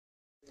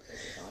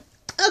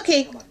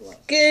Okay,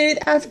 good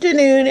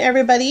afternoon,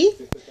 everybody.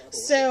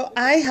 So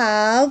I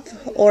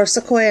have, or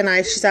Sequoia and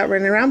I, she's out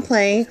running around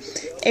playing,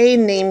 a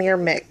Name Your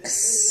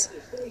Mix.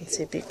 Let's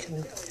see if you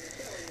can.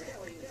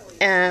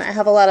 And I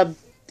have a lot of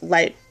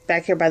light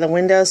back here by the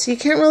window, so you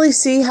can't really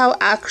see how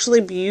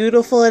actually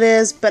beautiful it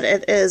is, but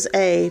it is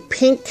a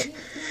pink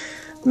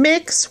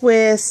mix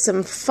with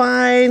some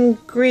fine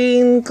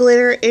green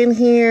glitter in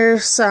here,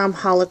 some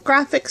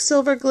holographic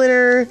silver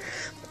glitter.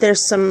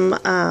 There's some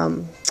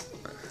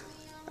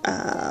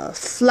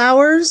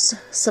flowers,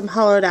 some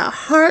hollowed out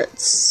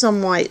hearts,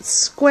 some white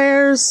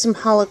squares, some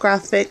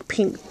holographic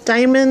pink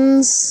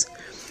diamonds.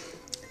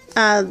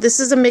 This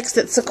is a mix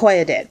that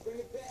Sequoia did.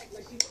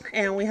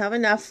 And we have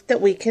enough that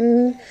we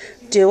can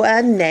do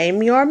a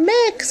Name Your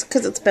Mix,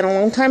 because it's been a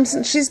long time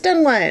since she's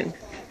done one.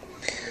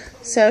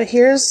 So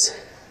here's,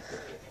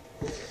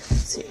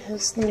 let's see,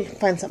 let me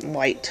find something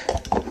white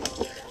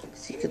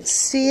so you can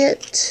see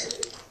it.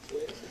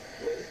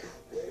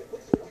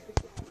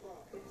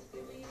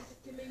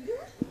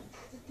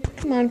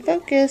 Come on,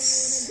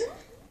 focus.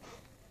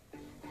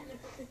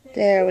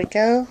 There we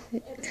go.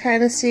 You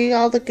kind of see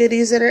all the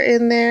goodies that are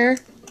in there.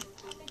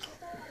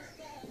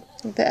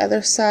 The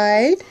other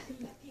side.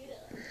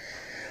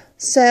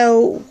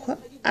 So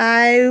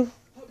I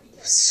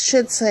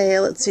should say,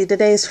 let's see,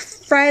 today's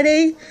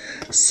Friday,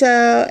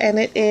 so, and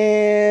it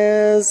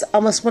is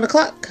almost 1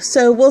 o'clock.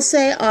 So we'll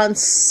say on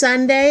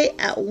Sunday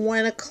at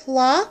 1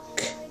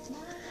 o'clock,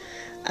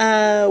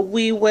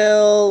 we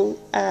will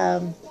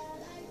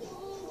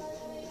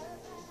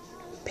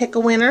pick a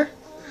winner.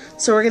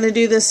 So we're going to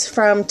do this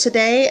from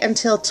today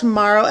until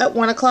tomorrow at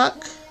 1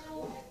 o'clock.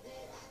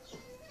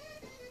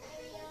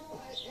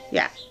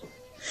 Yeah.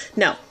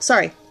 No,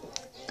 sorry.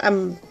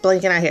 I'm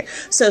blanking out here.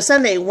 So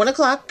Sunday, 1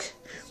 o'clock,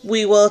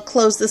 we will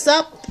close this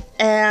up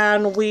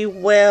and we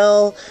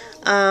will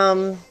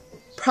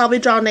probably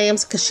draw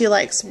names because she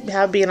likes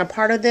being a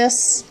part of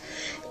this.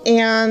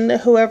 And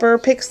whoever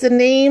picks the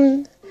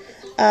name,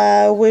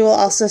 we will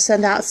also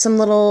send out some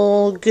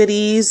little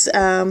goodies.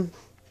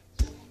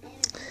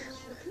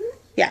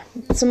 Yeah,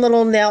 some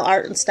little nail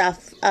art and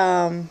stuff.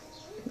 And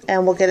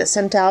we'll get it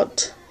sent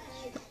out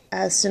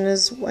as soon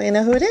as we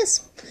know who it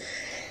is.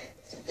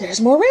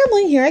 There's more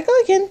rambling. Here I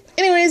go again.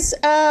 Anyways,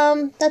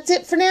 that's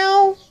it for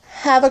now.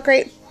 Have a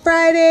great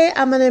Friday.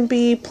 I'm going to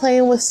be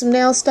playing with some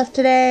nail stuff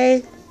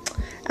today.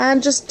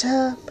 And just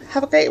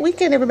have a great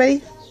weekend,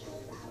 everybody.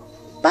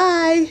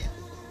 Bye.